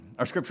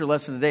Our scripture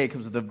lesson today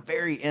comes at the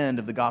very end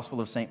of the Gospel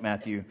of St.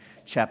 Matthew,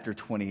 chapter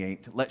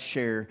 28. Let's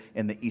share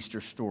in the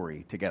Easter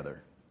story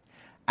together.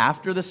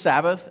 After the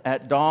Sabbath,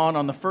 at dawn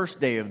on the first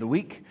day of the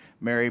week,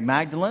 Mary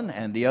Magdalene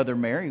and the other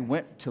Mary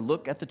went to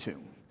look at the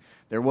tomb.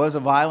 There was a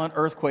violent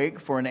earthquake,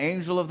 for an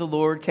angel of the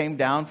Lord came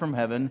down from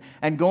heaven,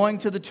 and going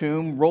to the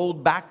tomb,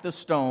 rolled back the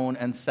stone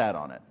and sat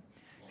on it.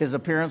 His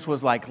appearance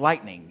was like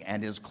lightning,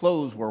 and his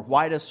clothes were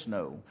white as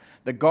snow.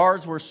 The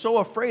guards were so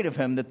afraid of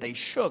him that they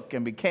shook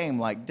and became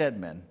like dead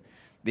men.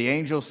 The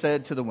angel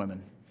said to the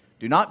women,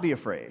 "Do not be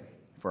afraid,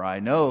 for I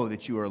know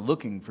that you are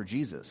looking for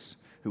Jesus,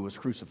 who was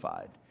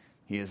crucified.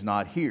 He is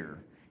not here.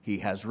 He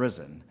has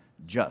risen,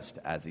 just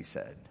as he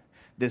said."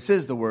 This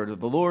is the word of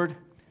the Lord.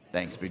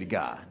 Thanks be to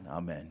God.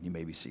 Amen. You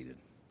may be seated.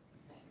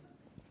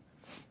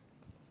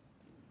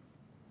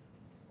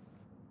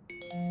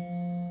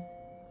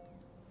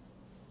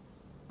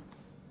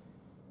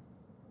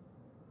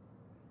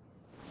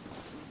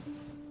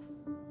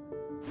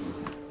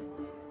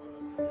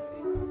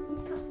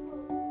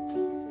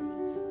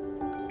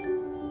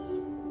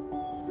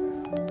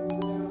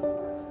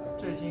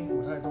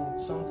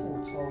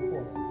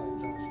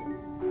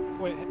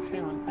 Wait,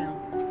 hang on.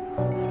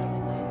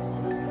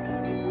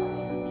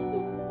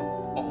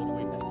 All the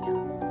way back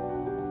here.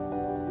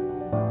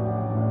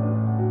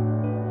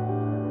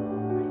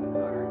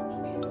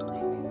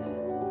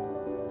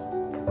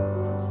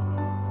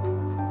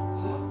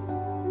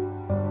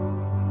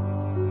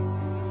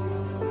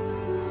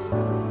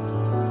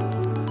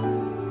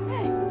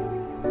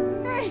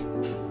 Hey!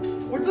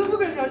 我真不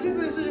敢相信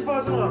这件事情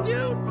发生了。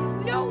 Dude,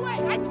 no way!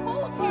 I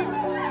told you!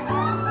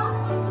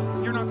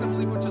 You're not gonna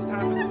believe what just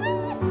happened.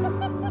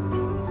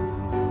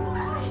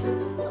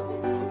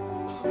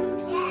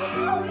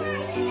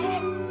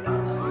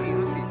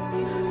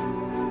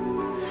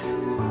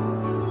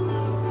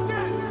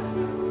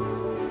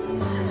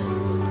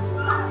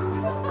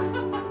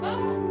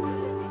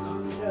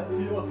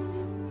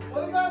 Dios.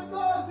 Oigan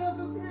todos,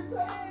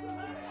 Jesucristo.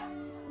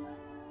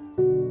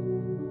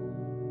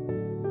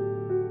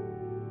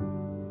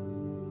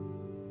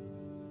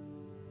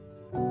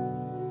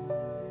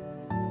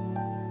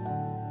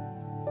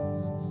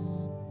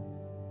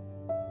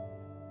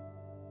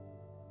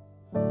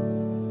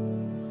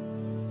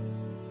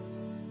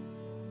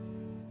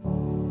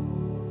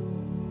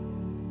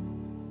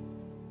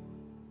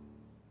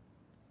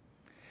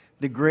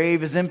 The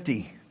grave is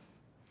empty.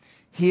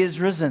 He is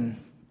risen.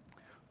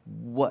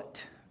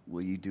 What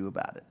will you do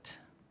about it?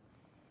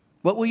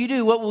 What will you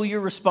do? What will your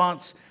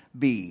response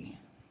be?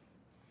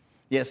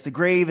 Yes, the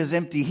grave is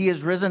empty. He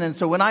is risen. And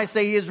so when I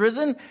say he is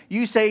risen,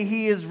 you say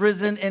he is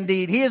risen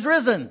indeed. He is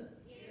risen.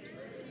 He is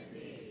risen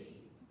indeed.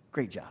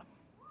 Great job.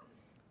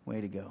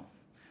 Way to go.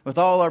 With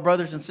all our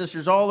brothers and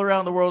sisters all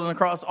around the world and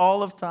across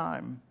all of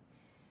time,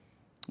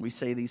 we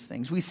say these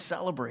things. We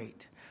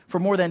celebrate for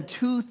more than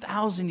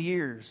 2,000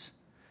 years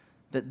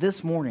that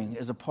this afternoon,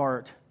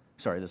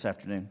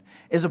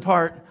 is a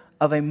part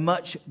of a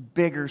much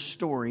bigger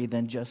story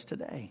than just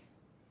today.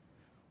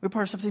 We're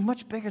part of something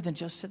much bigger than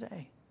just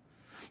today.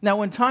 Now,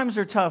 when times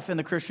are tough in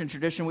the Christian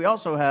tradition, we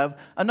also have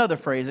another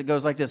phrase that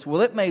goes like this.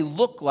 Well, it may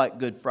look like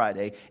Good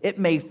Friday. It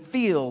may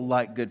feel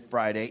like Good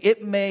Friday.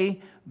 It may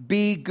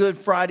be Good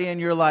Friday in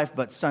your life,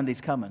 but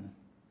Sunday's coming.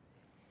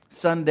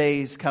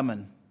 Sunday's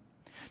coming.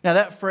 Now,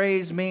 that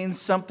phrase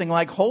means something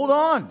like, hold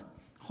on,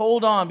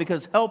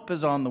 because help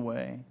is on the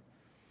way.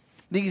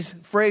 These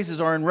phrases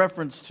are in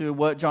reference to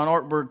what John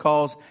Ortberg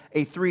calls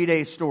a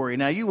 3-day story.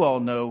 Now, you all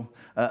know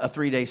a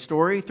 3-day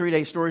story.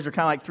 3-day stories are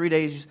kind of like 3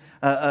 days,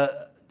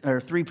 or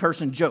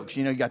three-person jokes.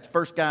 You know, you got the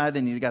first guy,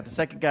 then you got the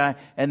second guy,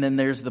 and then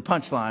there's the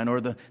punchline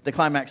or the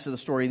climax of the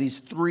story. These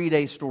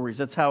 3-day stories,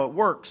 that's how it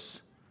works.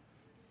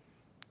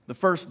 The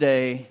first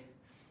day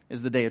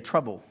is the day of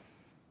trouble,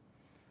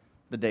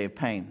 the day of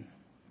pain.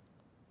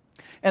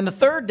 And the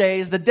third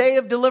day is the day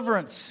of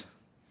deliverance,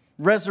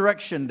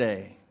 Resurrection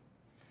Day.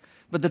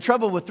 But the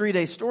trouble with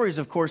 3-day stories,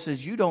 of course,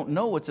 is you don't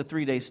know what's a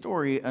 3-day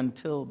story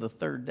until the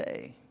third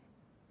day,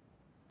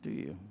 do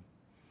you?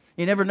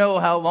 You never know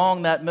how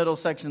long that middle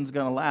section is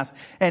going to last.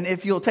 And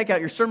if you'll take out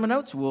your sermon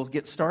notes, we'll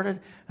get started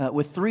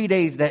with 3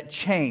 days that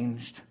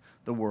changed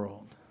the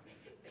world.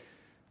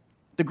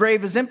 The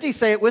grave is empty.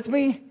 Say it with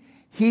me.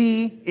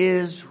 He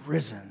is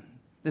risen.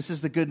 This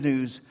is the good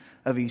news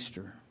of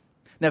Easter.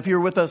 Now, if you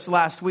were with us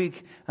last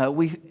week,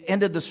 we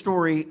ended the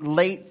story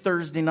late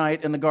Thursday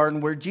night in the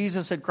garden where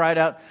Jesus had cried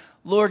out,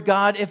 "Lord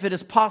God, if it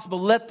is possible,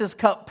 let this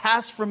cup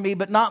pass from me,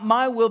 but not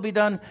my will be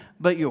done,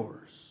 but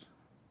yours."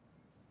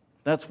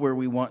 That's where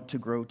we want to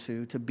grow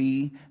to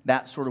be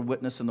that sort of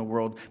witness in the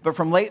world. But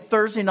from late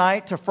Thursday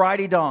night to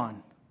Friday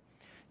dawn,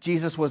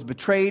 Jesus was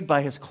betrayed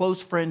by his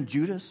close friend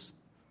Judas,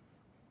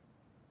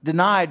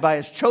 denied by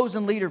his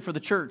chosen leader for the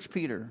church,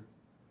 Peter,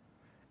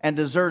 and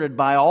deserted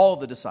by all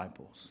the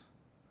disciples.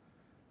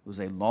 It was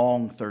a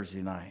long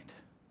Thursday night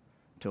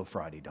till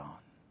Friday dawn.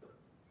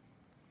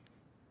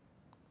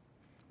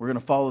 We're going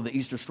to follow the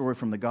Easter story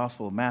from the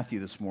Gospel of Matthew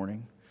this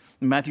morning.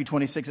 In Matthew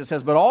 26, it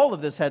says, "But all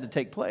of this had to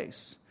take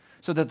place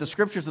so that the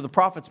scriptures of the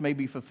prophets may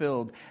be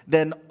fulfilled.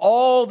 Then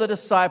all the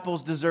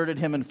disciples deserted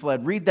him and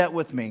fled. Read that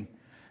with me.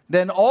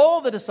 Then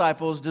all the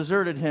disciples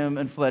deserted him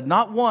and fled.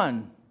 Not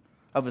one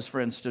of his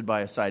friends stood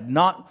by his side.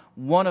 Not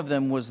one of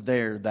them was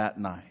there that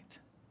night.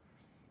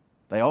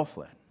 They all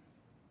fled.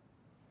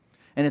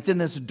 And it's in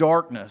this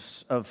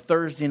darkness of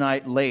Thursday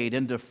night late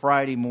into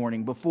Friday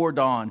morning before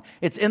dawn.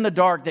 It's in the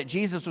dark that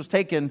Jesus was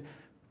taken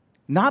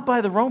not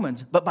by the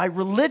Romans, but by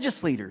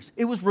religious leaders.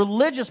 It was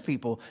religious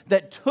people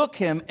that took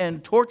him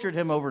and tortured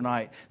him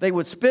overnight. They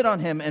would spit on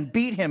him and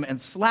beat him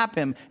and slap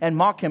him and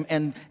mock him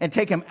and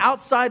take him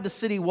outside the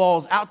city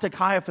walls, out to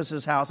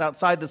Caiaphas' house,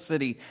 outside the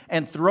city,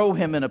 and throw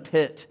him in a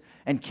pit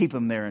and keep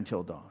him there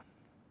until dawn.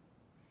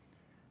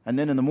 And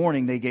then in the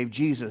morning, they gave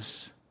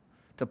Jesus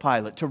to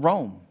Pilate, to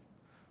Rome,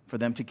 for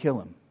them to kill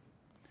him.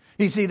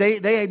 You see,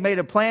 they had made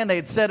a plan. They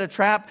had set a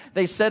trap.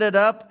 They set it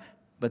up.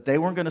 But they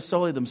weren't going to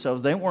sully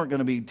themselves. They weren't going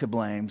to be to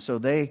blame. So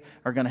they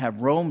are going to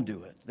have Rome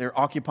do it. They're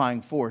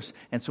occupying force.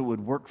 And so it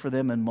would work for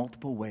them in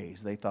multiple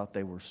ways. They thought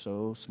they were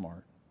so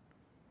smart.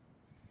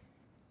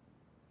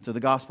 So the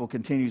gospel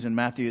continues in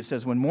Matthew. It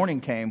says, when morning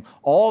came,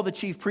 all the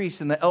chief priests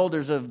and the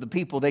elders of the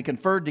people, they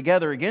conferred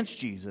together against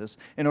Jesus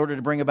in order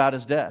to bring about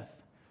his death.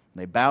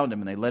 And they bound him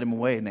and they led him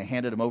away and they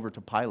handed him over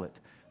to Pilate,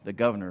 the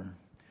governor,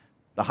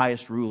 the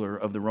highest ruler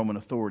of the Roman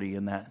authority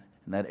in that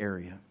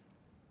area.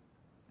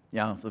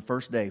 Yeah, the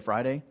first day,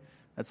 Friday,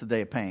 that's the day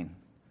of pain.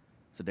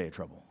 It's a day of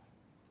trouble.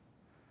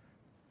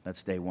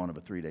 That's day one of a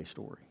 3-day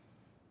story.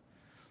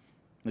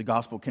 The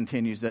gospel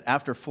continues that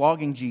after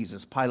flogging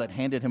Jesus, Pilate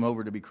handed him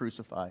over to be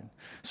crucified.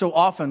 So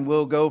often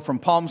we'll go from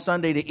Palm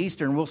Sunday to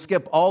Easter and we'll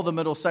skip all the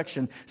middle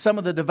section. Some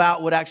of the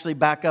devout would actually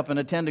back up and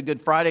attend a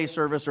Good Friday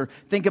service or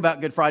think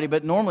about Good Friday,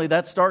 but normally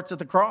that starts at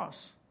the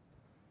cross.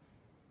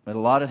 But a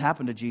lot had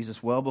happened to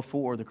Jesus well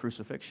before the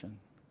crucifixion.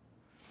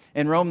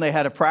 In Rome, they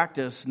had a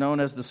practice known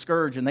as the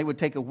scourge, and they would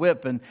take a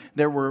whip, and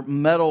there were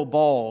metal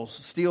balls,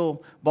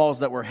 steel balls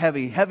that were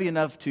heavy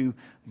enough to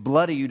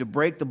bloody you, to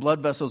break the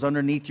blood vessels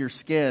underneath your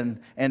skin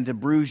and to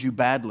bruise you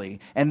badly.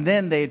 And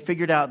then they had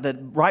figured out that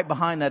right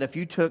behind that, if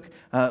you took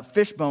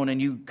fish bone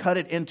and you cut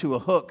it into a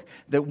hook,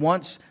 that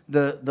once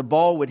the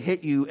ball would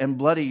hit you and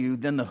bloody you,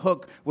 then the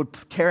hook would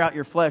tear out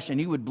your flesh and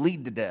you would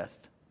bleed to death.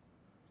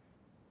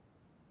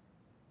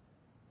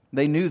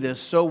 They knew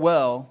this so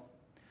well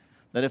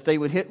that if they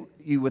would hit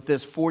you with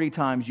this 40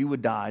 times, you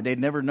would die. They'd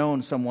never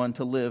known someone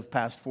to live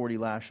past 40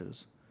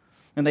 lashes.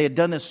 And they had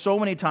done this so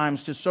many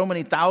times to so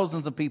many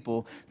thousands of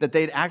people that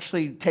they'd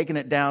actually taken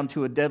it down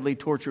to a deadly,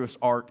 torturous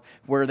art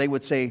where they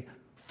would say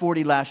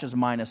 40 lashes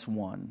minus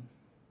 1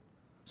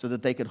 so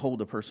that they could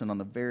hold a person on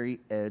the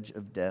very edge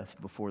of death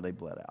before they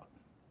bled out.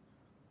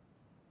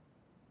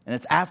 And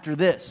it's after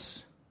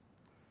this.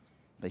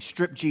 They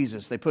stripped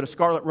Jesus. They put a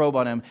scarlet robe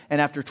on him.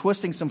 And after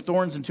twisting some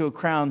thorns into a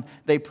crown,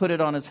 they put it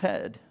on his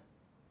head.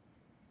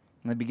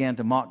 And they began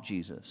to mock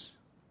Jesus.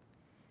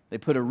 They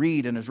put a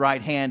reed in his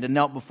right hand and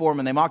knelt before him,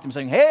 and they mocked him,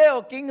 saying,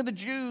 "Hail, King of the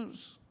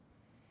Jews!"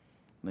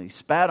 And they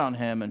spat on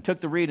him and took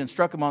the reed and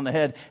struck him on the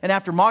head. And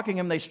after mocking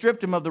him, they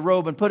stripped him of the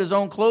robe and put his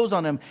own clothes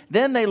on him.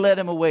 Then they led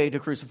him away to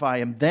crucify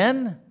him.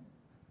 Then,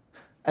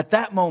 at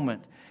that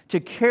moment, to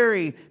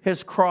carry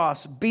his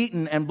cross,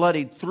 beaten and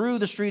bloodied, through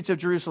the streets of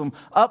Jerusalem,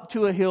 up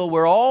to a hill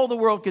where all the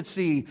world could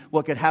see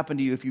what could happen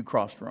to you if you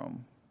crossed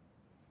Rome.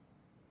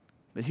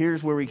 But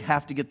here's where we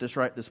have to get this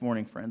right this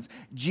morning, friends.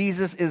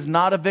 Jesus is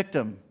not a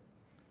victim.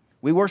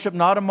 We worship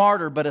not a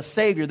martyr, but a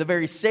Savior, the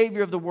very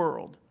Savior of the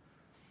world.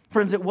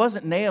 Friends, it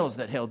wasn't nails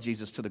that held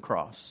Jesus to the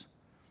cross.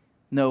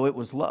 No, it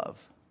was love.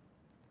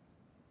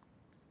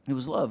 It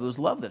was love. It was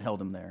love that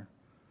held him there,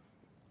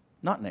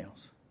 not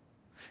nails.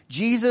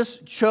 Jesus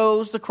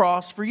chose the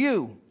cross for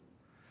you,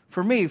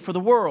 for me, for the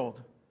world,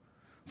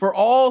 for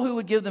all who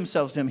would give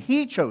themselves to him.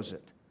 He chose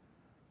it.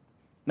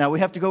 Now,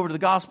 we have to go over to the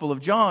Gospel of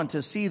John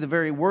to see the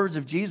very words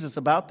of Jesus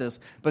about this,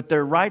 but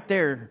they're right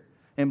there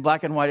in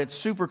black and white. It's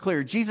super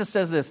clear. Jesus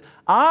says this,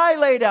 "I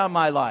lay down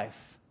my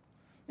life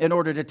in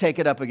order to take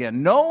it up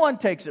again. No one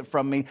takes it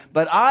from me,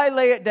 but I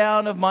lay it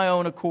down of my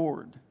own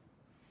accord."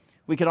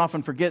 We can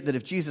often forget that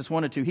if Jesus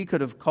wanted to, he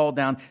could have called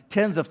down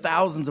tens of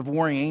thousands of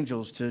warring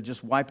angels to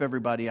just wipe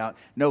everybody out.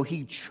 No,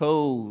 he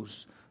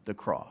chose the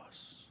cross.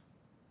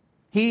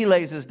 He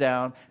lays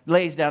down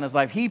his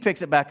life. He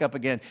picks it back up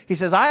again. He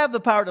says, "I have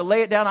the power to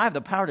lay it down. I have the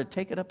power to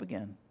take it up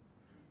again."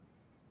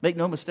 Make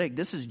no mistake,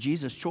 this is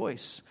Jesus'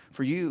 choice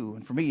for you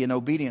and for me in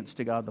obedience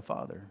to God the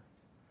Father.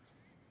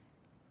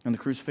 And the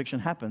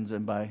crucifixion happens,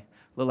 and by a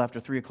little after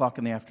 3 o'clock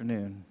in the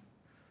afternoon,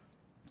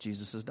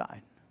 Jesus has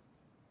died.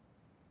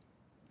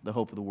 The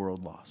hope of the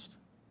world lost.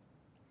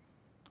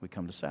 We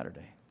come to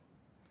Saturday.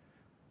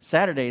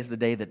 Saturday is the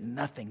day that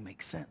nothing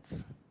makes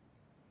sense.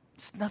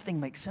 Nothing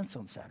makes sense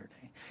on Saturday.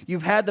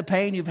 You've had the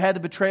pain, you've had the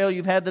betrayal,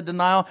 you've had the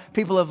denial.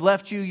 People have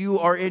left you. You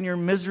are in your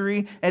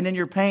misery and in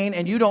your pain,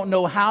 and you don't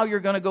know how you're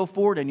going to go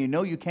forward, and you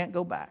know you can't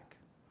go back.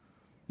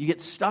 You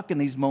get stuck in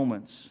these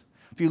moments.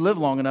 If you live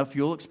long enough,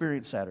 you'll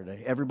experience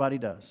Saturday. Everybody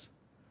does.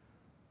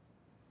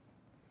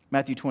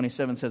 Matthew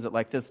 27 says it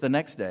like this: the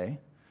next day,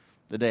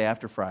 the day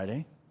after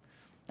Friday,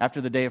 After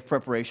the day of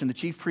preparation, the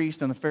chief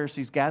priests and the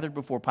Pharisees gathered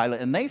before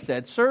Pilate, and they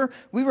said, "Sir,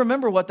 we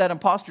remember what that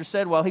impostor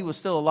said while he was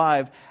still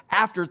alive.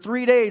 After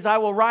 3 days I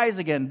will rise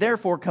again.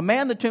 Therefore,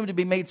 command the tomb to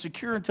be made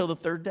secure until the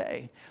third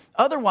day.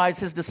 Otherwise,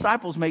 his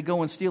disciples may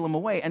go and steal him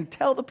away, and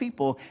tell the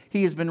people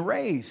he has been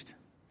raised."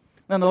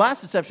 Now, the last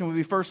deception would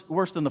be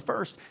worse than the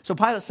first. So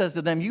Pilate says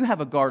to them, "You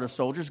have a guard of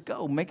soldiers.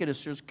 Go, make it as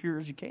secure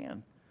as you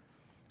can."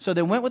 So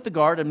they went with the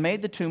guard and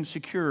made the tomb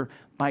secure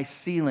by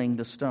sealing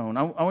the stone.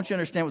 I want you to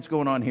understand what's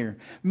going on here.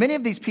 Many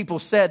of these people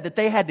said that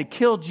they had to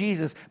kill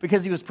Jesus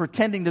because he was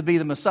pretending to be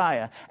the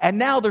Messiah. And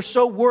now they're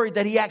so worried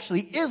that he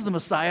actually is the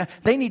Messiah,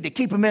 they need to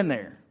keep him in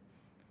there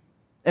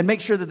and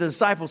make sure that the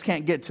disciples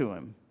can't get to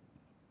him.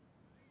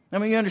 I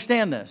mean, you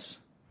understand this.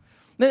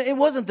 It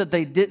wasn't that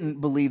they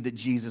didn't believe that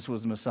Jesus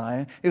was the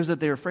Messiah. It was that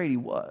they were afraid he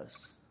was.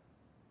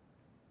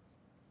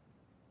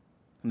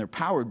 And their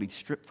power would be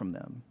stripped from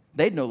them.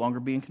 They'd no longer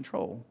be in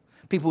control.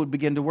 People would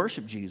begin to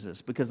worship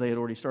Jesus because they had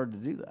already started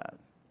to do that.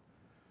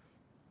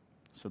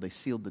 So they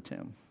sealed the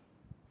tomb.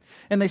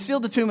 And they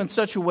sealed the tomb in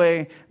such a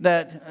way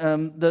that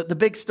the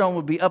big stone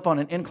would be up on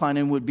an incline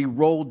and would be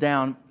rolled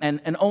down,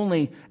 and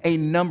only a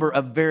number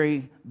of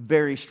very,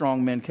 very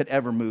strong men could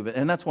ever move it.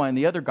 And that's why in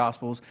the other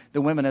Gospels,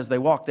 the women, as they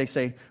walk, they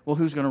say, "Well,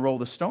 who's going to roll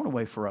the stone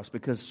away for us?"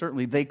 Because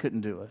certainly they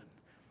couldn't do it.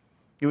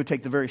 It would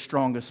take the very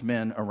strongest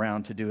men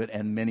around to do it,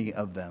 and many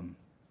of them.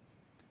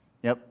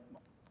 Yep.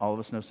 All of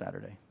us know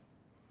Saturday.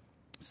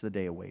 It's the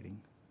day of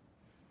waiting.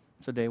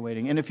 It's a day of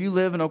waiting. And if you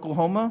live in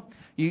Oklahoma,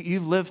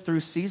 you've lived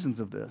through seasons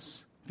of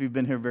this, if you've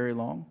been here very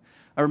long.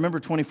 I remember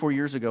 24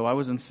 years ago, I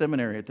was in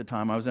seminary at the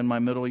time. I was in my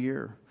middle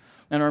year.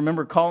 And I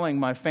remember calling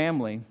my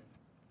family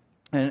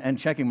and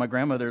checking. My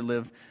grandmother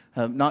lived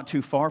not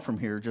too far from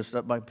here, just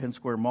up by Penn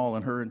Square Mall,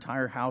 and her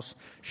entire house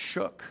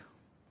shook.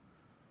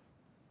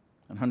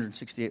 And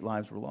 168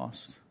 lives were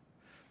lost.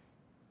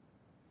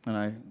 And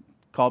I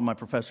called my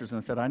professors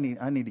and said, I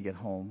need to get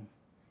home.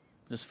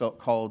 Just felt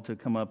called to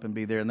come up and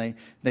be there. And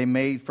they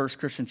made First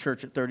Christian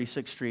Church at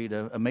 36th Street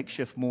a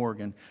makeshift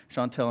morgue. And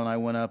Chantel and I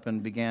went up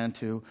and began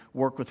to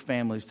work with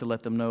families to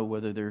let them know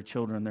whether their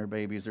children, their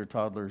babies, their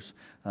toddlers,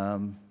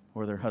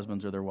 or their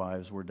husbands or their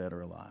wives were dead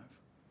or alive.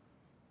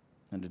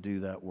 And to do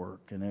that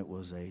work. And it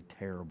was a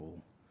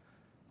terrible,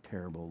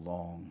 terrible,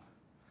 long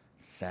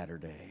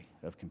Saturday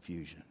of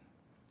confusion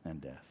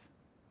and death.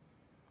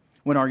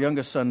 When our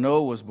youngest son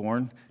Noah was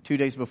born, 2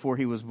 days before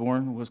he was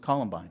born was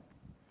Columbine.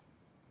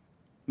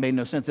 Made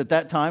no sense at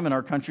that time in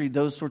our country.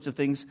 Those sorts of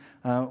things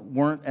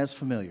weren't as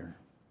familiar.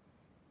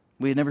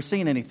 We had never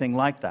seen anything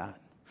like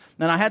that.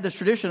 And I had this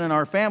tradition in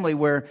our family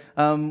where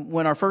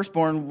when our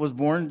firstborn was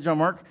born, John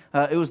Mark,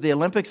 it was the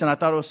Olympics, and I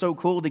thought it was so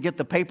cool to get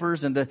the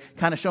papers and to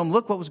kind of show them,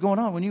 look what was going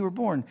on when you were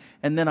born.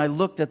 And then I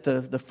looked at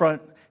the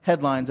front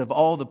headlines of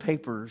all the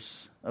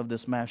papers of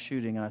this mass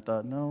shooting, and I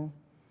thought, no,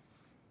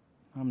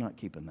 I'm not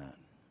keeping that.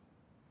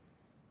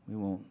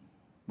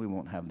 We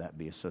won't have that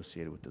be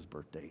associated with this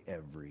birthday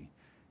every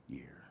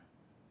year.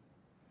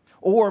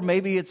 Or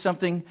maybe it's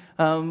something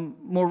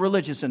more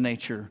religious in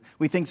nature.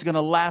 We think it's going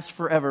to last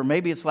forever.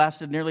 Maybe it's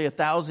lasted nearly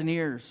 1,000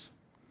 years.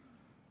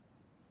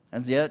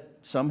 And yet,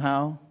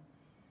 somehow,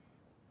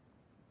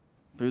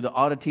 through the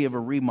oddity of a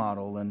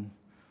remodel and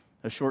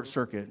a short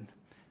circuit,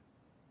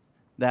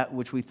 that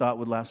which we thought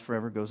would last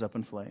forever goes up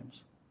in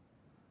flames.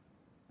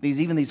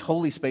 Even these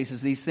holy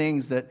spaces, these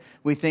things that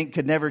we think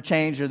could never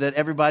change, or that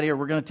everybody, or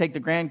we're going to take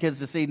the grandkids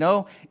to see.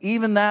 No,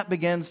 even that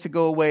begins to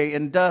go away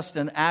in dust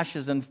and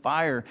ashes and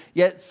fire.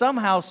 Yet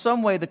somehow,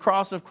 some way, the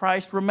cross of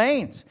Christ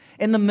remains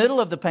in the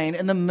middle of the pain,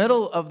 in the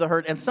middle of the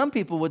hurt. And some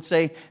people would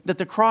say that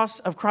the cross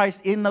of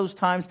Christ in those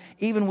times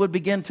even would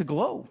begin to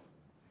glow.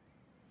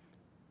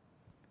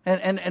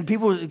 And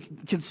people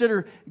would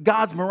consider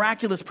God's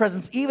miraculous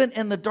presence even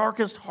in the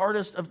darkest,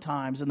 hardest of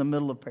times in the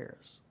middle of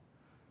Paris.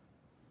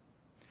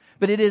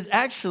 But it is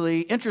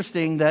actually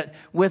interesting that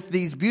with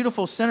these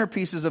beautiful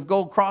centerpieces of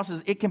gold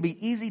crosses, it can be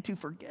easy to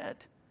forget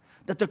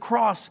that the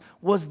cross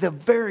was the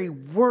very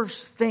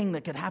worst thing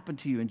that could happen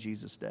to you in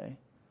Jesus' day.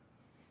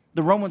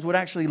 The Romans would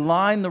actually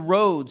line the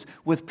roads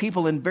with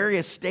people in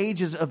various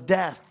stages of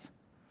death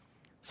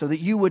so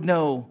that you would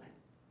know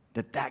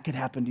that that could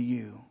happen to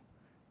you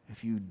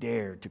if you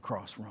dared to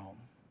cross Rome.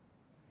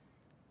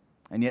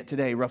 And yet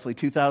today, roughly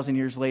 2,000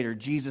 years later,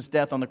 Jesus'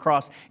 death on the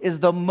cross is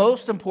the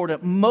most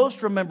important,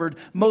 most remembered,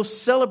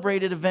 most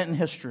celebrated event in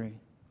history.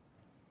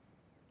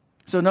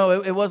 So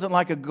no, it wasn't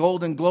like a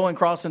golden glowing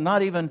cross, and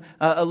not even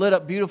a lit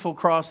up beautiful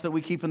cross that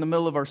we keep in the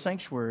middle of our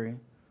sanctuary.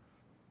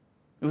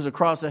 It was a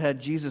cross that had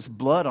Jesus'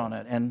 blood on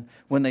it. And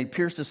when they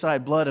pierced his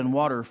side, blood and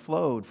water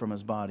flowed from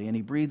his body. And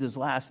he breathed his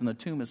last, and the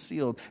tomb is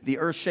sealed. The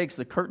earth shakes,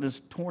 the curtain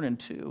is torn in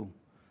two.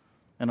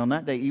 And on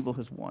that day, evil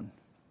has won.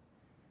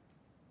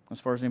 As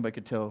far as anybody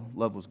could tell,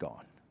 love was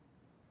gone.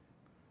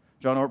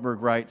 John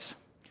Ortberg writes,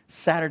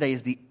 Saturday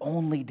is the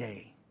only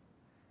day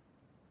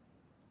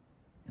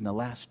in the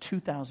last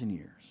 2,000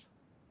 years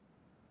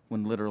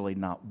when literally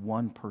not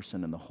one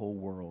person in the whole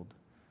world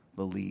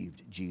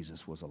believed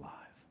Jesus was alive.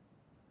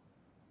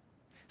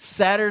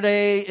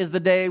 Saturday is the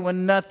day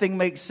when nothing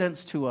makes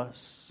sense to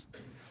us.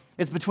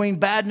 It's between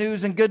bad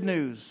news and good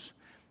news.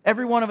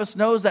 Every one of us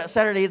knows that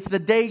Saturday, it's the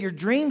day your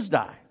dreams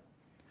die.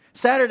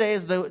 Saturday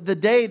is the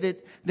day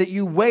that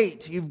you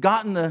wait. You've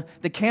gotten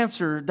the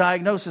cancer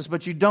diagnosis,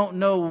 but you don't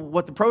know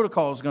what the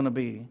protocol is going to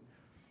be.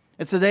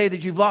 It's the day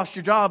that you've lost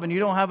your job and you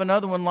don't have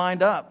another one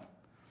lined up.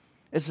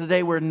 It's the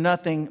day where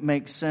nothing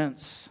makes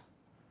sense.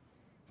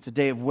 It's a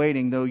day of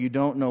waiting, though you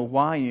don't know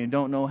why and you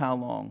don't know how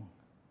long.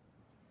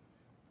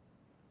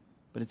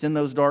 But it's in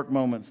those dark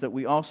moments that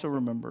we also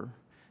remember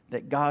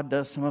that God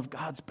does some of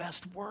God's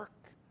best work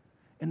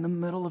in the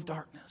middle of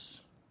darkness.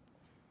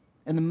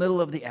 In the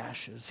middle of the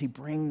ashes, He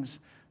brings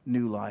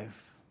new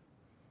life.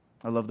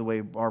 I love the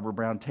way Barbara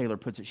Brown Taylor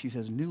puts it. She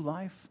says, new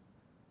life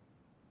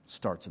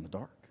starts in the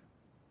dark.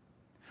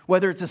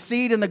 Whether it's a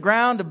seed in the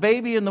ground, a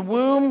baby in the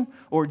womb,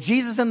 or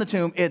Jesus in the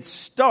tomb, it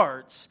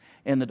starts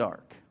in the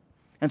dark.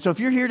 And so if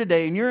you're here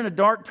today and you're in a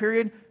dark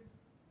period,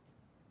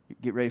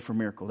 get ready for a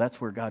miracle.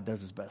 That's where God does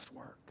His best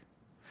work.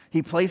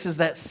 He places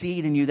that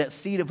seed in you, that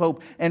seed of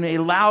hope, and He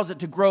allows it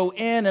to grow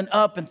in and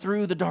up and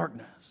through the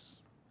darkness.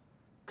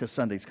 Because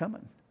Sunday's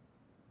coming.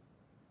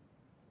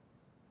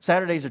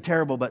 Saturdays are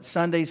terrible, but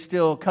Sunday's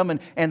still coming.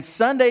 And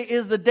Sunday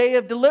is the day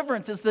of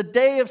deliverance. It's the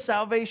day of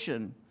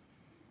salvation.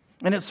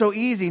 And it's so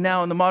easy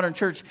now in the modern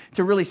church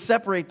to really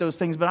separate those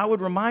things. But I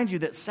would remind you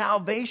that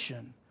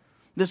salvation,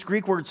 this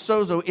Greek word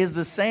sozo, is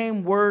the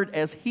same word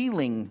as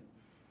healing.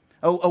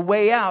 A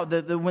way out,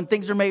 when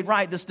things are made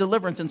right, this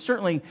deliverance. And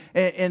certainly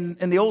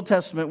in the Old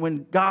Testament,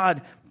 when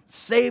God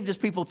saved His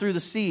people through the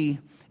sea,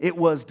 it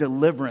was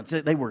deliverance.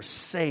 They were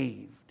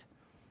saved.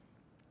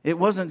 It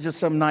wasn't just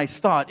some nice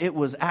thought. It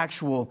was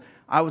actual,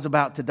 I was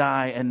about to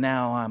die and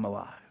now I'm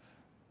alive.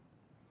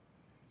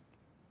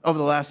 Over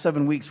the last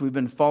 7 weeks, we've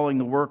been following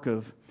the work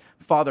of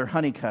Father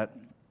Honeycutt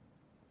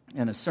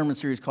in a sermon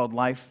series called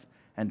Life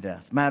and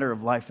Death, Matter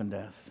of Life and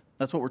Death.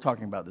 That's what we're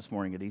talking about this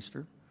morning at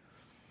Easter.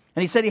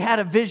 And he said he had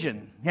a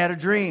vision, he had a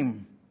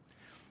dream.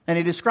 And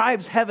he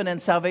describes heaven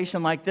and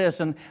salvation like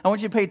this. And I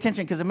want you to pay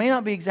attention because it may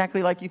not be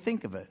exactly like you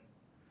think of it.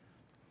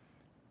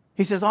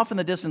 He says, off in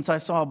the distance, I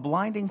saw a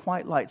blinding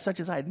white light, such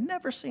as I had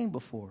never seen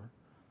before.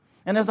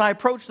 And as I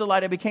approached the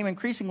light, I became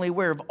increasingly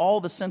aware of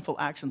all the sinful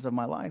actions of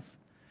my life.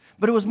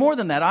 But it was more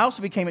than that. I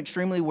also became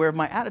extremely aware of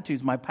my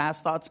attitudes, my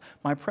past thoughts,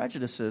 my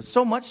prejudices.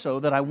 So much so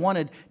that I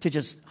wanted to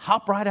just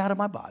hop right out of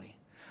my body.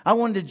 I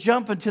wanted to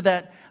jump into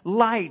that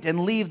light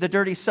and leave the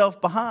dirty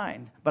self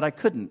behind. But I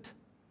couldn't.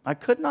 I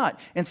could not.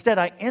 Instead,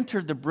 I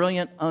entered the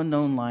brilliant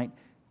unknown light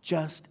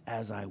just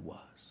as I was.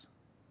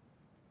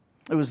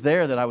 It was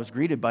there that I was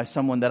greeted by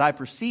someone that I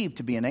perceived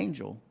to be an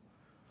angel.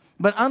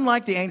 But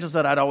unlike the angels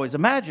that I'd always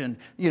imagined,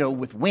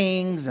 with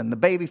wings and the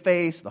baby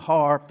face, the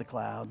harp, the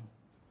cloud,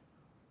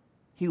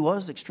 he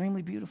was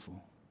extremely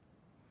beautiful.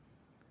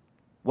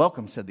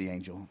 Welcome, said the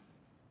angel.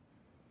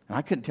 And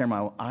I couldn't tear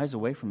my eyes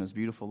away from his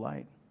beautiful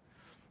light.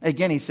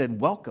 Again, he said,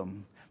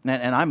 welcome.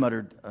 And I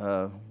muttered,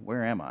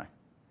 where am I?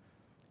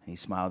 And he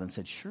smiled and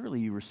said, surely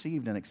you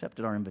received and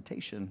accepted our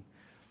invitation,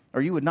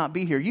 or you would not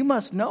be here. You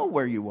must know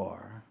where you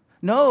are.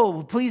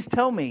 No, please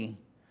tell me.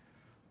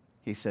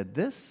 He said,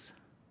 this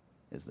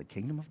is the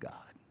kingdom of God.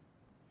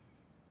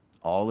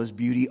 All is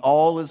beauty,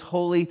 all is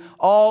holy,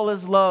 all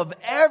is love,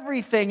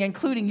 everything,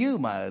 including you,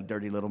 my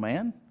dirty little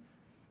man.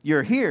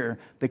 You're here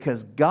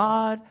because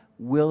God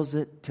wills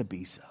it to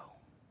be so.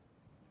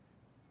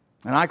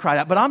 And I cried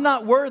out, but I'm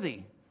not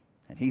worthy.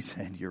 And he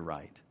said, you're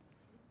right.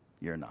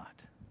 You're not.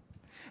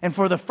 And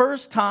for the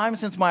first time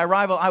since my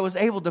arrival, I was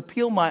able to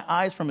peel my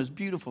eyes from his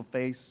beautiful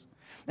face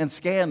and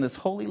scan this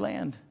holy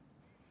land.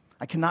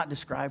 I cannot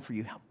describe for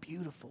you how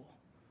beautiful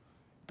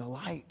the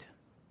light.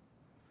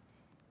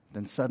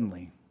 Then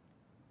suddenly,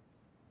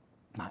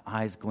 my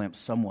eyes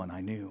glimpsed someone I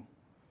knew,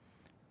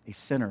 a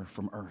sinner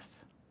from earth,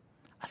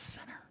 a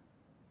sinner.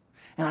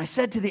 And I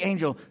said to the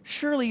angel,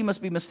 surely you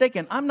must be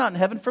mistaken. I'm not in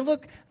heaven, for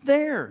look,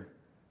 there.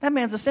 That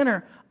man's a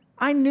sinner.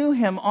 I knew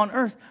him on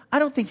earth. I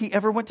don't think he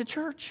ever went to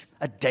church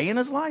a day in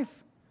his life.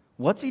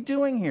 What's he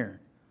doing here?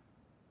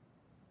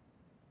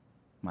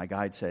 My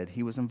guide said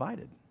he was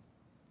invited.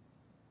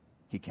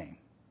 He came.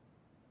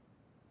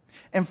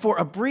 And for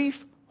a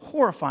brief,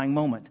 horrifying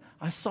moment,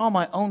 I saw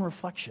my own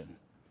reflection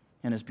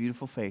in his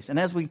beautiful face. And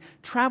as we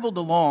traveled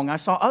along, I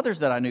saw others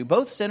that I knew,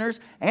 both sinners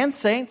and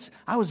saints.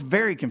 I was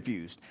very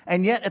confused,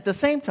 and yet at the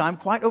same time,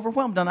 quite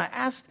overwhelmed. And I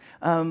asked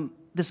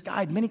this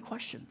guide many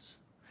questions,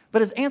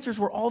 but his answers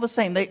were all the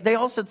same. They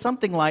all said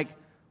something like,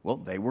 well,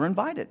 they were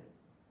invited,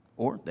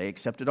 or they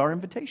accepted our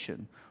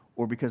invitation,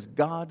 or because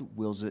God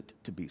wills it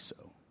to be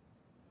so.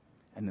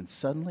 And then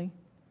suddenly,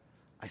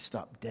 I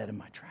stopped dead in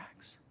my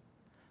tracks.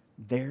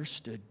 There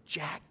stood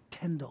Jack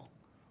Tyndall.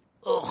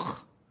 Ugh.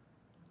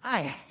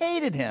 I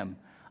hated him.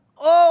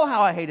 Oh,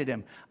 how I hated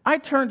him. I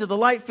turned to the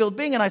light-filled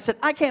being and I said,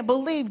 I can't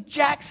believe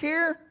Jack's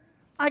here.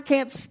 I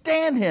can't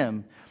stand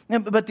him.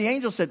 But the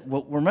angel said,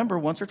 well, remember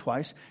once or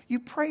twice you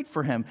prayed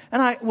for him.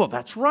 And well,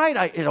 that's right.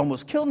 It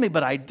almost killed me,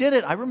 but I did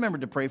it. I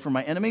remembered to pray for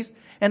my enemies.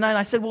 And then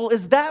I said, well,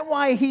 is that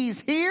why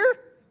he's here?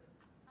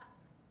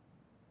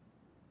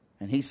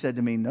 And he said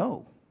to me,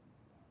 no,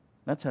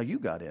 that's how you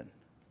got in.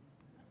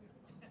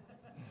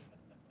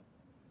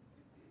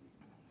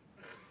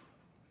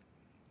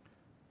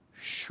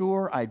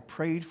 sure I'd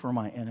prayed for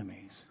my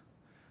enemies,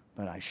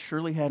 but I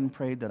surely hadn't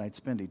prayed that I'd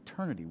spend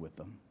eternity with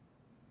them.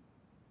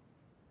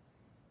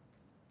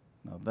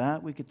 Now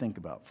that we could think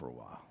about for a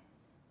while.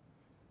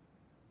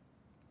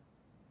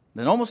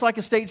 Then almost like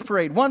a stage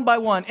parade, one by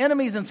one,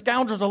 enemies and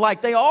scoundrels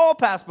alike, they all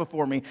passed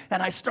before me.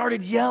 And I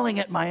started yelling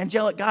at my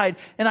angelic guide,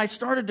 and I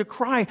started to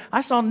cry.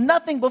 I saw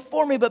nothing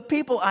before me but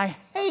people I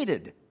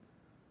hated.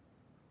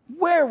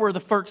 Where were the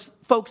folks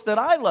that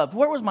I loved?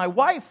 Where was my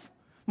wife,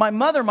 my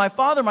mother, my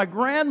father, my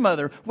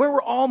grandmother? Where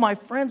were all my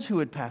friends who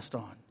had passed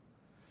on?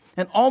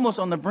 And almost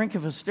on the brink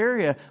of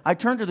hysteria, I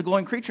turned to the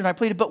glowing creature and I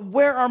pleaded, but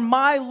where are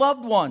my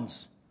loved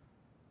ones?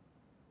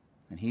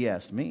 And he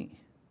asked me,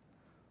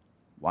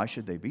 why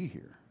should they be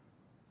here?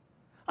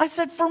 I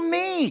said, for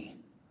me,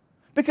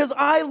 because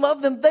I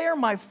love them. They are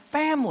my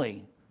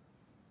family.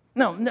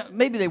 No,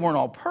 maybe they weren't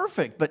all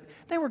perfect, but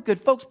they were good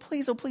folks.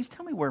 Please, oh please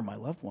tell me where are my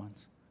loved ones.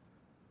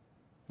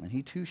 And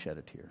he too shed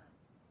a tear.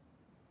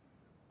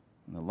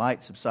 And the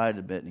light subsided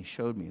a bit, and he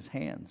showed me his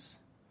hands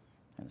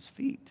and his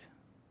feet.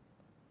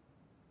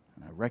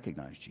 And I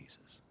recognized Jesus.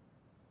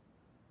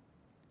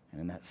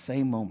 And in that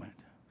same moment,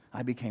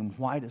 I became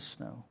white as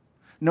snow.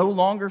 No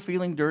longer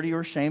feeling dirty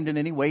or shamed in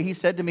any way, he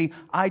said to me,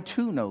 I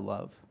too know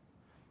love.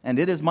 And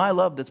it is my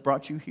love that's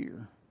brought you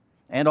here.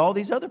 And all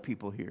these other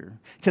people here.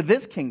 To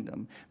this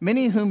kingdom.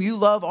 Many whom you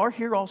love are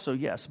here also,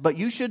 yes. But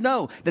you should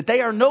know that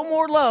they are no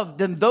more loved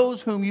than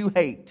those whom you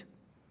hate.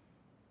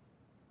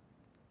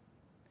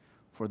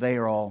 For they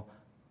are all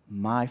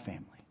my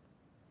family.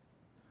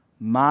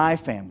 My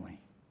family.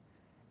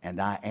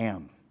 And I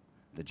am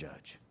the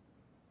judge.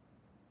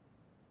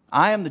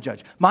 I am the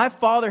judge. My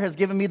Father has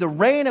given me the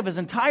reign of his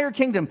entire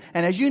kingdom.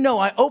 And as you know,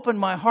 I open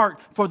my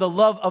heart for the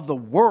love of the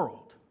world.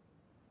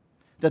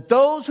 That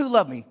those who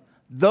love me,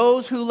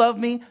 those who love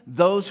me,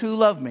 those who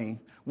love me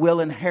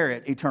will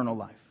inherit eternal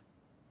life.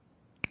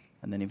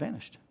 And then he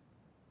vanished.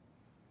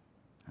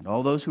 And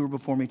all those who were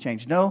before me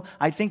changed. No,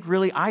 I think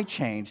really I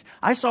changed.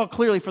 I saw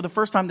clearly for the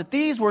first time that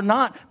these were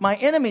not my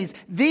enemies.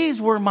 These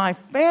were my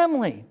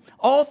family.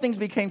 All things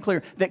became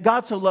clear that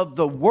God so loved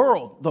the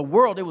world. The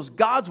world, it was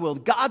God's will,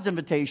 God's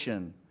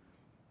invitation,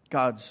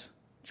 God's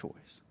choice.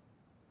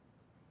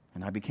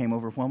 And I became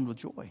overwhelmed with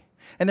joy.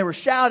 And there were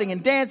shouting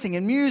and dancing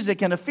and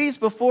music and a feast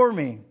before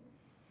me,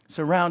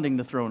 surrounding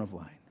the throne of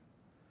light.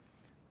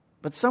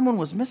 But someone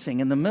was missing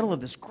in the middle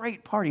of this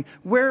great party.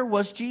 Where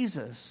was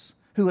Jesus,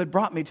 who had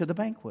brought me to the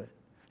banquet,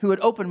 who had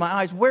opened my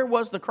eyes? Where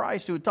was the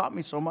Christ who had taught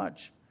me so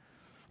much?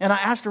 And I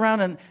asked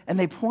around, and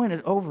they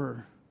pointed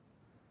over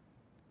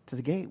to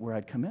the gate where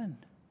I'd come in.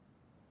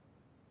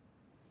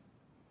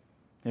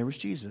 There was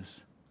Jesus,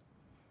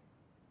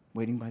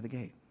 waiting by the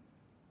gate.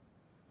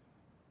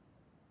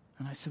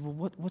 And I said,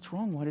 well, what's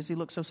wrong? Why does he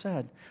look so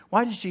sad?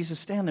 Why does Jesus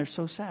stand there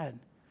so sad?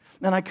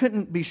 And I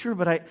couldn't be sure,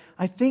 but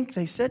I think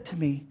they said to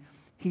me,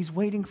 he's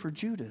waiting for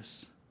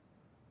Judas,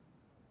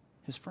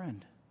 his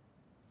friend.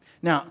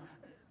 Now,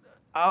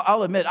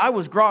 I'll admit, I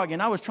was groggy,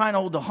 and I was trying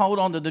to hold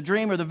on to the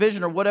dream or the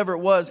vision or whatever it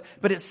was,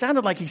 but it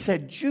sounded like he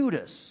said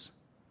Judas.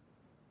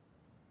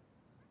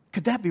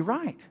 Could that be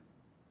right?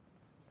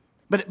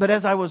 But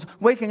as I was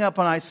waking up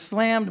and I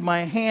slammed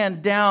my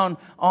hand down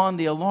on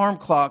the alarm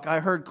clock, I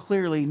heard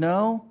clearly,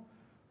 no,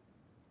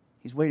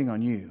 he's waiting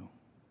on you.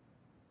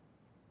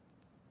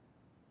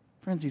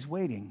 Friends, he's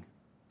waiting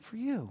for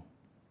you.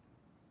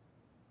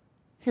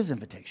 His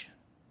invitation.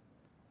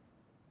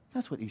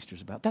 That's what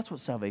Easter's about. That's what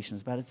salvation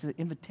is about. It's an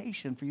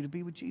invitation for you to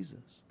be with Jesus.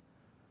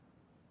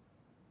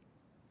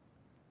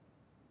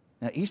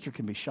 Now, Easter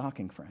can be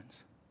shocking, friends,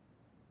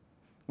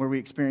 where we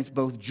experience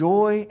both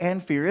joy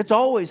and fear. It's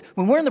always,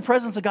 when we're in the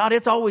presence of God,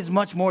 it's always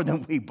much more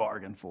than we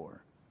bargained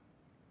for.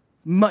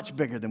 Much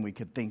bigger than we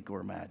could think or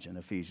imagine,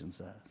 Ephesians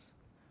says.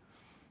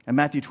 And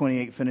Matthew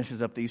 28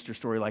 finishes up the Easter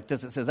story like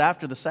this. It says,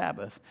 after the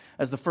Sabbath,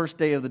 as the first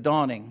day of the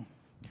dawning,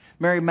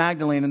 Mary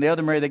Magdalene and the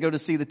other Mary, they go to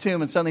see the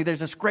tomb, and suddenly there's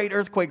this great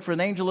earthquake, for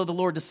an angel of the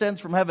Lord descends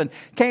from heaven,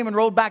 came and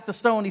rolled back the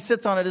stone. He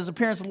sits on it, his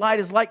appearance light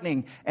as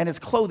lightning, and his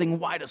clothing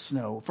white as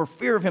snow. For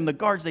fear of him, the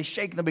guards, they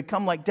shake and they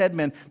become like dead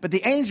men. But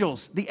the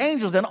angels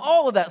and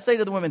all of that say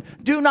to the women,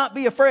 do not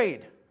be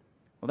afraid.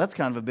 Well, that's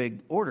kind of a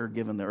big order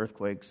given the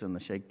earthquakes and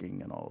the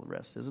shaking and all the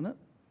rest, isn't it?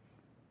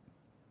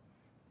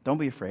 Don't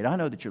be afraid. I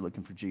know that you're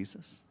looking for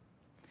Jesus,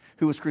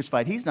 who was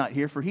crucified. He's not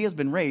here, for he has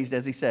been raised,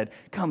 as he said.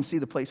 Come see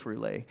the place where he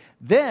lay.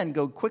 Then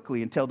go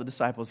quickly and tell the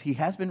disciples he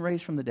has been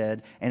raised from the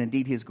dead, and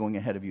indeed he is going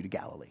ahead of you to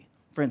Galilee.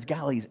 Friends,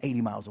 Galilee is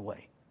 80 miles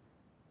away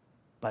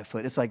by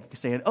foot. It's like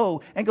saying, oh,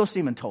 and go see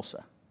him in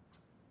Tulsa.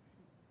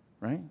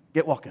 Right?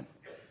 Get walking.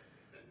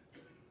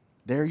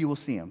 There you will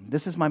see him.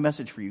 This is my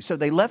message for you. So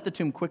they left the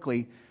tomb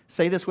quickly.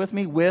 Say this with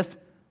me. With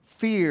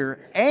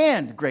fear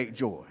and great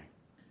joy.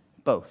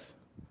 Both.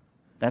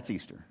 That's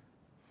Easter.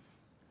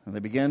 And they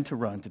began to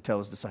run to tell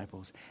his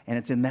disciples. And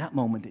it's in that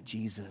moment that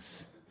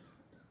Jesus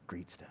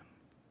greets them.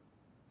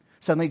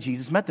 Suddenly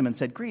Jesus met them and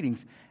said,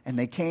 greetings. And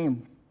they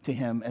came to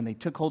him and they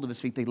took hold of his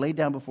feet. They laid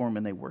down before him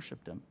and they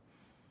worshiped him.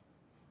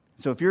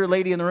 So if you're a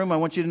lady in the room, I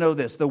want you to know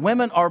this. The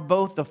women are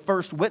both the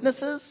first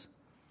witnesses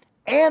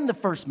and the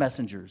first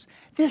messengers.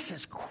 This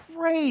is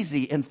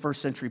crazy in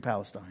first century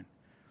Palestine.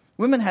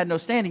 Women had no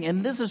standing,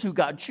 and this is who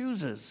God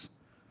chooses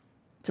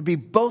to be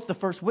both the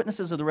first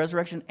witnesses of the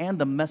resurrection and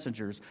the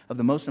messengers of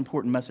the most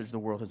important message the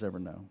world has ever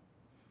known.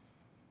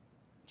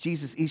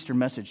 Jesus' Easter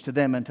message to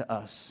them and to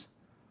us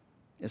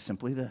is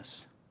simply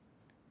this: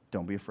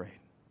 don't be afraid.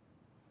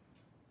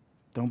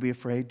 Don't be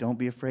afraid, don't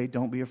be afraid,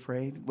 don't be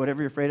afraid.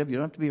 Whatever you're afraid of, you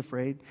don't have to be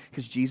afraid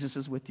because Jesus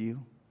is with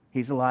you.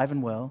 He's alive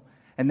and well.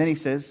 And then he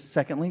says,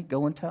 secondly,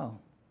 go and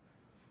tell.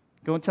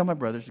 Go and tell my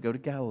brothers to go to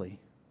Galilee,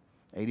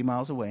 80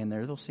 miles away, and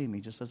there they'll see me,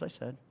 just as I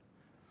said.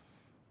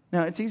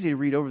 Now, it's easy to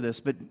read over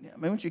this, but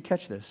I want you to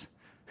catch this.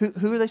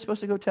 Who are they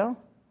supposed to go tell?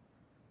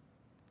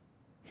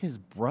 His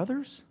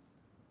brothers?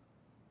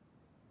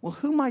 Well,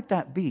 who might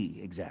that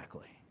be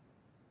exactly?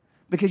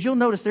 Because you'll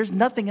notice there's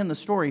nothing in the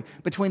story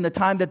between the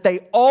time that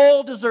they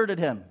all deserted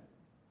him.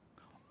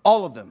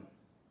 All of them.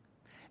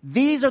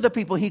 These are the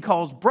people he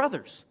calls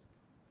brothers.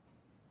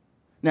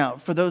 Now,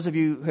 for those of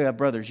you who have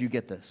brothers, you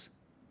get this.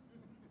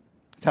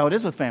 It's how it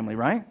is with family,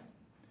 right?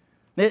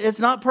 It's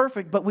not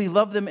perfect, but we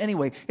love them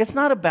anyway. It's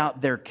not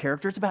about their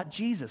character. It's about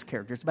Jesus'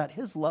 character. It's about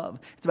his love.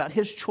 It's about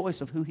his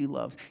choice of who he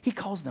loves. He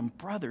calls them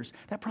brothers.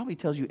 That probably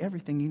tells you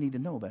everything you need to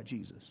know about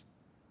Jesus.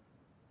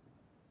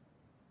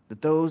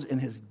 That those in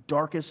his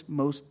darkest,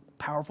 most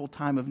powerful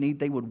time of need,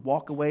 they would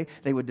walk away,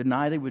 they would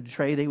deny, they would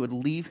betray, they would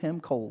leave him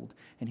cold.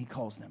 And he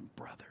calls them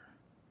brother.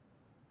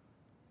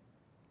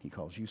 He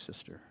calls you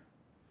sister.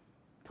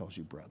 He calls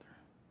you brother.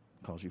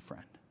 He calls you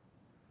friend.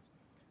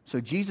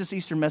 So Jesus'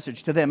 Easter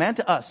message to them and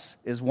to us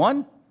is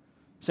one,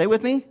 say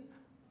with me,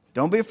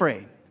 don't be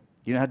afraid.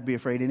 You don't have to be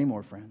afraid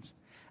anymore, friends.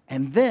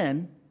 And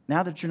then,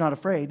 now that you're not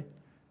afraid,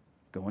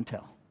 go and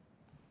tell.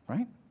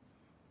 Right?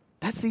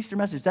 That's the Easter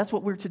message. That's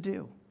what we're to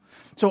do.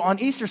 So on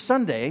Easter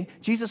Sunday,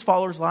 Jesus'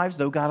 followers' lives,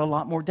 though, got a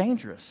lot more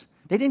dangerous.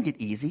 They didn't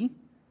get easy.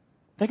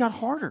 They got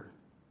harder.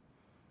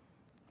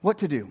 What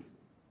to do?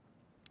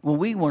 Well,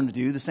 we want to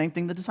do the same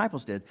thing the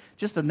disciples did.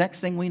 Just the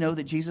next thing we know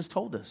that Jesus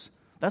told us.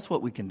 That's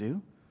what we can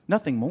do.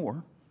 Nothing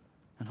more,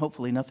 and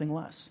hopefully nothing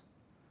less.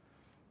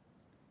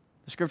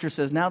 The scripture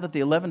says, now that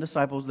the 11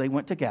 disciples, they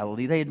went to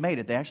Galilee, they had made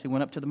it. They actually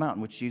went up to the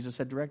mountain, which Jesus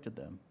had directed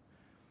them.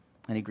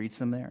 And he greets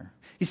them there.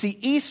 You see,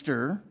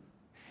 Easter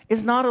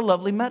is not a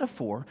lovely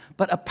metaphor,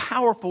 but a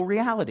powerful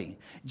reality.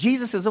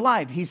 Jesus is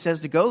alive. He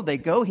says to go, they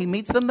go. He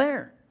meets them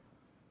there.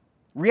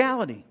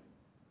 Reality.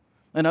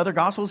 In other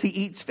Gospels, he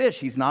eats fish.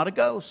 He's not a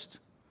ghost.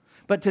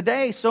 But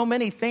today, so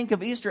many think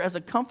of Easter as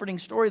a comforting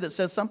story that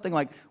says something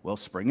like, well,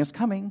 spring is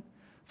coming.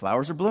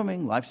 Flowers are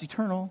blooming. Life's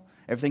eternal.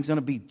 Everything's going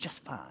to be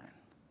just fine.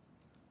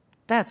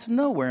 That's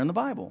nowhere in the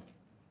Bible.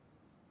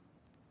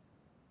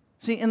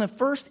 See, in the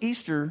first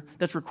Easter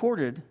that's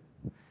recorded,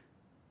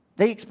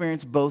 they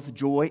experienced both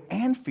joy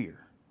and fear,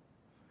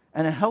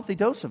 and a healthy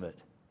dose of it.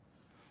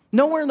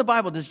 Nowhere in the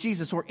Bible does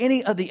Jesus or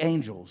any of the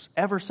angels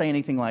ever say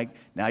anything like,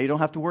 now you don't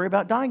have to worry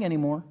about dying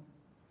anymore.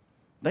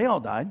 They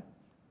all died.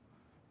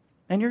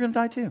 And you're going to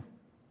die too.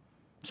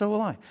 So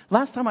will I.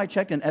 Last time I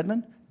checked in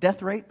Edmond,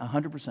 death rate,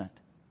 100%.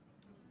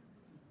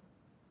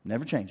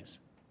 Never changes.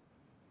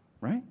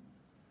 Right?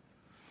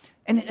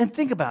 And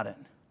think about it.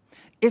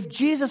 If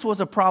Jesus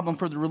was a problem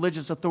for the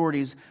religious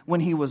authorities when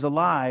he was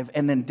alive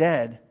and then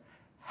dead,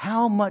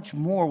 how much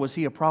more was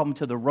he a problem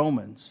to the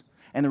Romans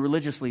and the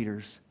religious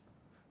leaders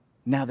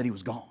now that he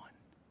was gone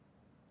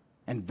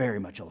and very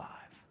much alive?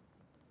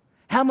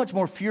 How much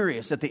more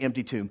furious at the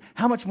empty tomb?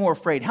 How much more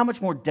afraid? How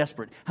much more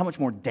desperate? How much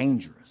more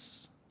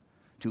dangerous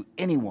to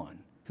anyone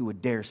who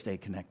would dare stay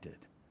connected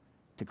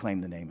to claim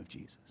the name of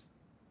Jesus?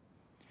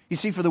 You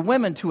see, for the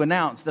women to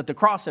announce that the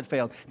cross had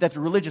failed, that the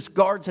religious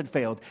guards had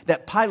failed,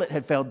 that Pilate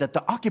had failed, that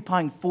the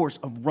occupying force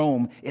of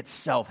Rome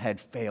itself had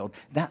failed,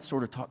 that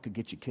sort of talk could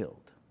get you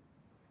killed.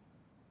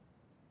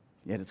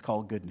 Yet it's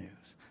called good news.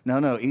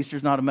 No,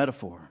 Easter's not a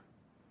metaphor.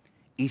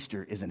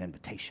 Easter is an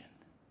invitation.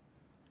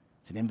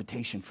 It's an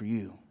invitation for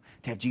you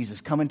to have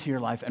Jesus come into your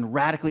life and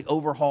radically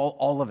overhaul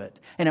all of it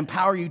and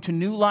empower you to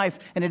new life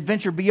and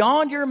adventure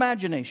beyond your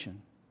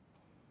imagination.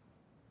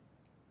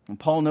 And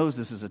Paul knows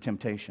this is a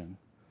temptation.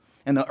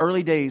 In the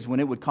early days when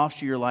it would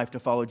cost you your life to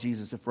follow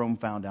Jesus if Rome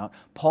found out,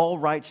 Paul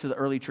writes to the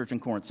early church in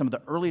Corinth, some of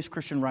the earliest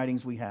Christian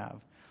writings we have.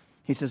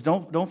 He says,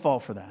 don't fall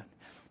for that.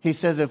 He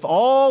says, if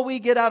all we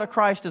get out of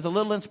Christ is a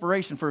little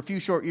inspiration for a few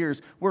short years,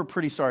 we're a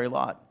pretty sorry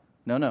lot.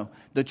 No.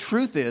 The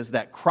truth is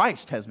that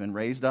Christ has been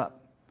raised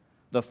up,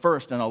 the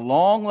first in a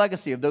long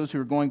legacy of those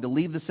who are going to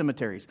leave the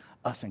cemeteries,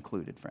 us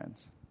included, friends.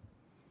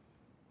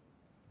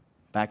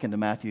 Back into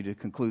Matthew to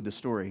conclude the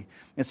story.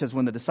 It says,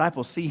 when the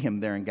disciples see him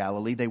there in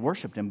Galilee, they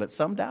worshiped him, but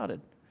some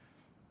doubted.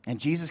 And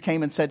Jesus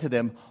came and said to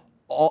them,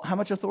 how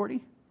much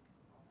authority?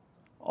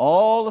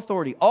 All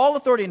authority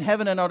in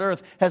heaven and on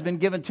earth has been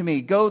given to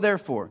me. Go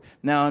therefore.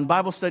 Now in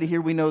Bible study here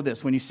we know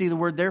this. When you see the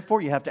word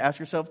therefore, you have to ask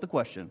yourself the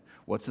question,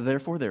 what's the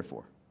therefore?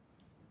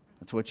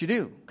 That's what you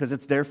do, because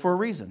it's there for a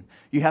reason.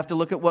 You have to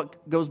look at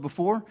what goes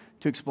before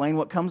to explain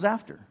what comes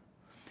after.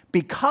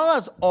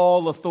 Because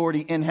all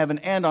authority in heaven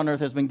and on earth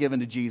has been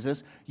given to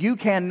Jesus, you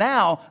can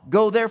now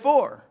go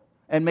therefore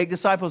and make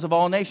disciples of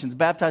all nations,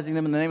 baptizing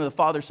them in the name of the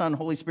Father, Son, and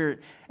Holy Spirit,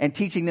 and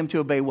teaching them to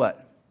obey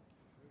what?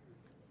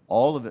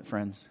 All of it,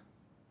 friends.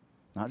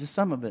 Not just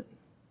some of it.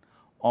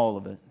 All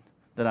of it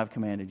that I've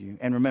commanded you.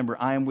 And remember,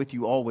 I am with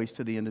you always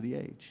to the end of the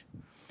age.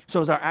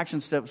 So as our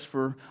action steps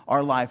for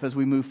our life as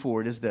we move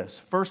forward is this.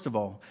 First of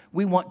all,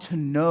 we want to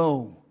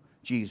know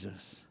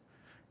Jesus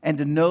and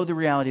to know the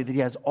reality that He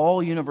has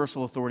all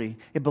universal authority.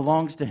 It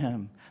belongs to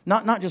Him.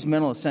 Not just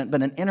mental assent,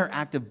 but an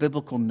interactive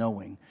biblical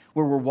knowing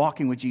where we're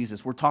walking with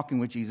Jesus, we're talking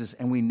with Jesus,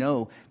 and we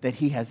know that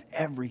He has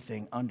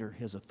everything under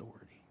His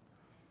authority.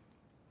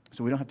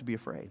 So we don't have to be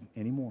afraid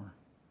anymore.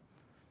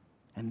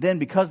 And then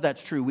because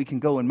that's true, we can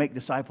go and make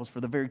disciples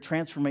for the very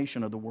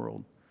transformation of the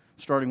world,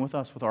 starting with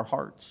us, with our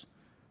hearts,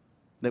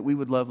 that we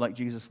would love like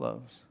Jesus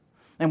loves.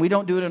 And we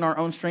don't do it in our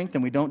own strength,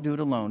 and we don't do it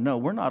alone. No,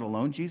 we're not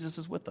alone. Jesus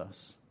is with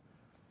us.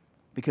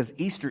 Because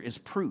Easter is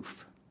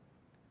proof.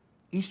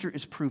 Easter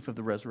is proof of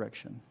the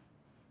resurrection,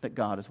 that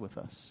God is with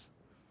us.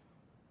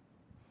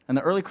 And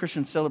the early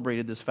Christians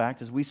celebrated this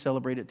fact as we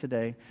celebrate it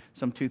today,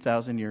 some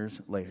 2,000 years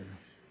later.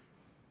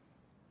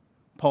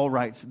 Paul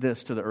writes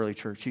this to the early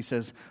church. He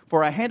says,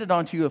 "For I handed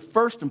on to you of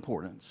first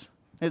importance."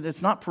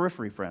 It's not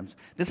periphery, friends.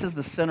 This is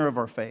the center of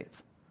our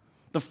faith.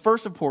 The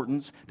first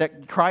importance,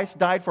 that Christ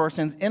died for our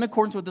sins in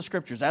accordance with the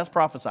Scriptures, as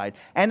prophesied,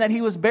 and that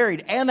He was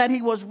buried, and that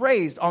He was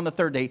raised on the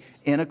third day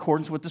in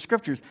accordance with the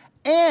Scriptures,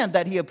 and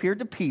that He appeared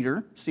to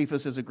Peter,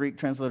 Cephas is a Greek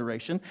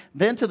transliteration,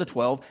 then to the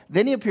 12,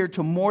 then He appeared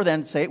to more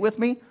than, say it with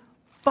me,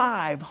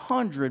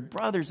 500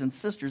 brothers and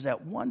sisters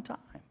at one time.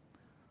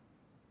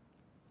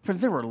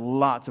 Friends, there were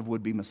lots of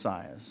would-be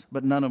messiahs,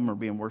 but none of them are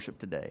being worshipped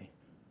today.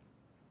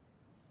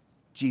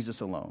 Jesus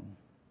alone,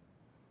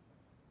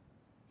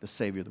 the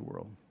Savior of the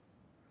world.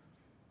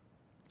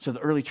 So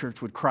the early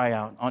church would cry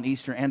out on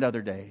Easter and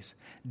other days,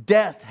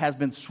 "Death has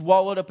been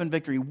swallowed up in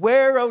victory.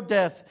 Where, O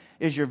death,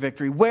 is your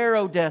victory? Where,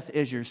 O death,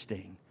 is your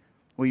sting?"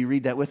 Will you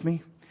read that with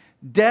me?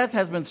 Death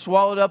has been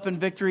swallowed up in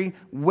victory.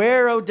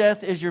 Where, O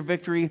death, is your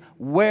victory?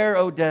 Where,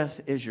 O death,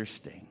 is your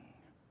sting?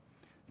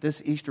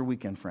 This Easter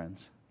weekend,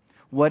 friends,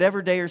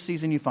 whatever day or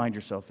season you find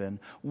yourself in,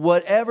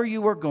 whatever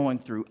you are going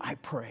through, I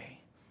pray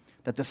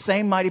that the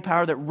same mighty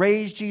power that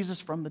raised Jesus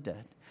from the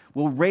dead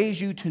will raise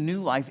you to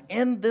new life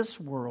in this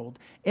world,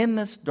 in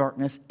this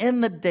darkness, in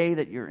the day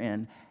that you're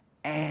in,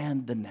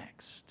 and the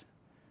next.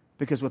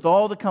 Because with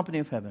all the company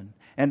of heaven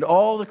and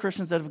all the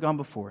Christians that have gone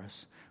before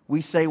us,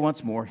 we say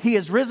once more, He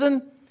is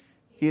risen.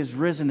 He is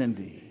risen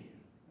indeed.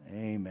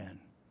 Amen.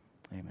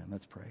 Amen.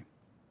 Let's pray.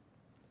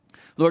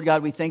 Lord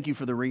God, we thank You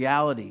for the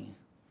reality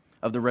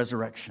of the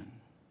resurrection.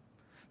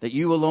 That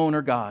You alone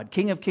are God,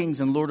 King of kings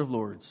and Lord of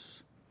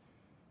lords.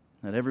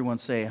 Let everyone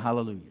say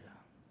hallelujah.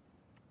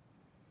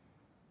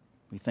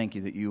 We thank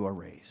You that You are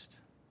raised.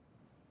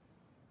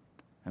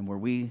 And where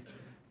we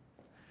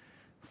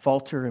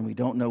falter and we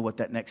don't know what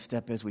that next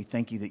step is, we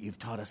thank You that You've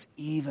taught us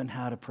even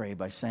how to pray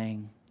by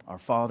saying, "Our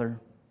Father,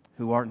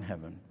 who art in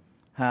heaven,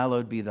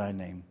 hallowed be Thy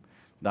name.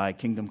 Thy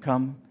kingdom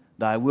come,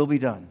 Thy will be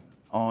done,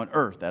 on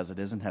earth as it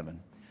is in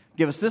heaven.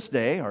 Give us this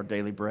day our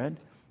daily bread,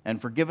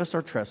 and forgive us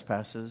our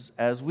trespasses,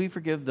 as we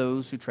forgive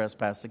those who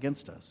trespass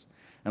against us.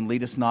 And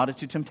lead us not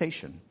into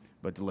temptation,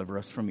 but deliver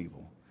us from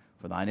evil.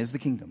 For Thine is the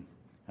kingdom,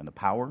 and the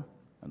power,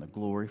 and the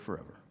glory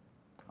forever.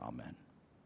 Amen."